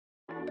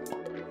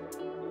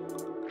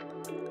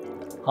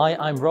Hi,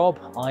 I'm Rob.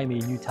 I'm a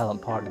new talent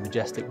partner of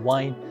Majestic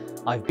Wine.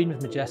 I've been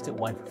with Majestic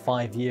Wine for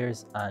 5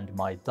 years and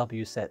my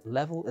WSET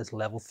level is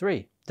level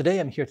 3. Today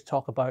I'm here to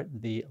talk about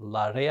the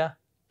Raia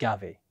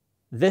Gavi.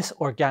 This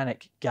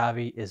organic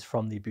Gavi is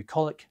from the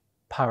bucolic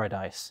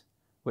paradise,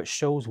 which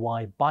shows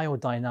why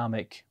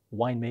biodynamic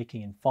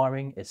winemaking and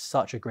farming is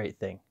such a great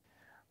thing.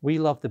 We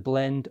love the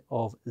blend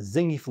of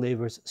zingy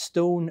flavors,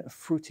 stone,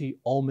 fruity,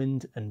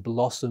 almond and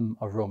blossom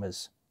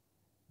aromas.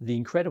 The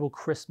incredible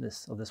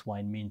crispness of this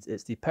wine means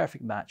it's the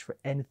perfect match for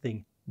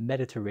anything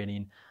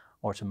Mediterranean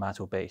or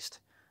tomato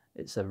based.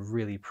 It's a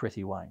really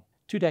pretty wine.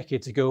 2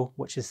 decades ago,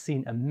 which has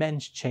seen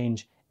immense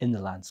change in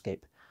the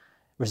landscape,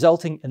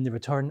 resulting in the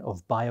return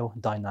of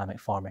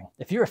biodynamic farming.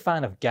 If you're a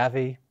fan of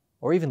Gavi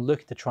or even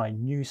looking to try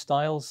new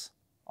styles,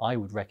 I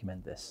would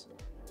recommend this.